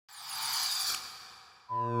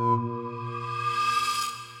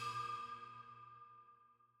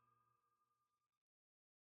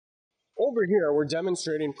over here, we're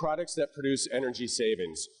demonstrating products that produce energy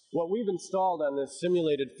savings. What we've installed on this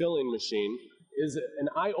simulated filling machine is an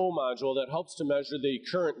I/O module that helps to measure the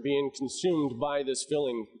current being consumed by this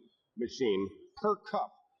filling machine per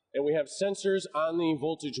cup. And we have sensors on the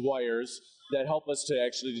voltage wires that help us to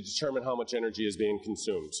actually determine how much energy is being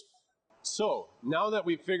consumed. So, now that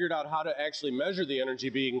we've figured out how to actually measure the energy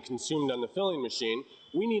being consumed on the filling machine,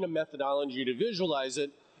 we need a methodology to visualize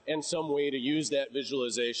it and some way to use that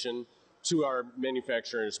visualization to our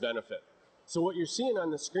manufacturer's benefit. So what you're seeing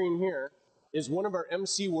on the screen here is one of our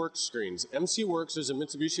MC Works screens. MC Works is a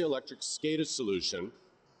Mitsubishi Electric SCADA solution.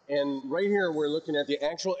 And right here we're looking at the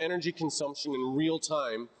actual energy consumption in real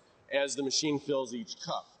time as the machine fills each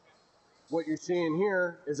cup. What you're seeing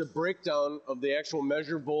here is a breakdown of the actual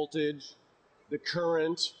measure voltage, the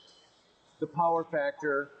current, the power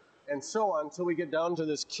factor, and so on until we get down to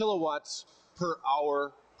this kilowatts per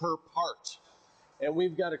hour per part. And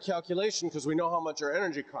we've got a calculation because we know how much our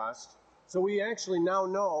energy costs. So we actually now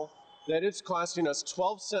know that it's costing us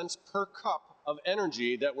 12 cents per cup of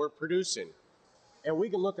energy that we're producing. And we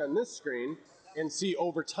can look on this screen and see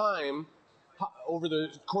over time, over the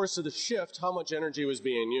course of the shift, how much energy was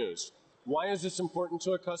being used. Why is this important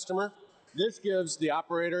to a customer? This gives the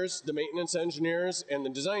operators, the maintenance engineers, and the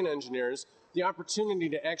design engineers the opportunity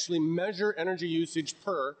to actually measure energy usage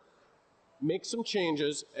per, make some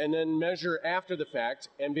changes, and then measure after the fact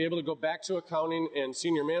and be able to go back to accounting and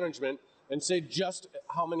senior management and say just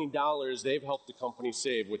how many dollars they've helped the company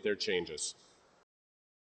save with their changes.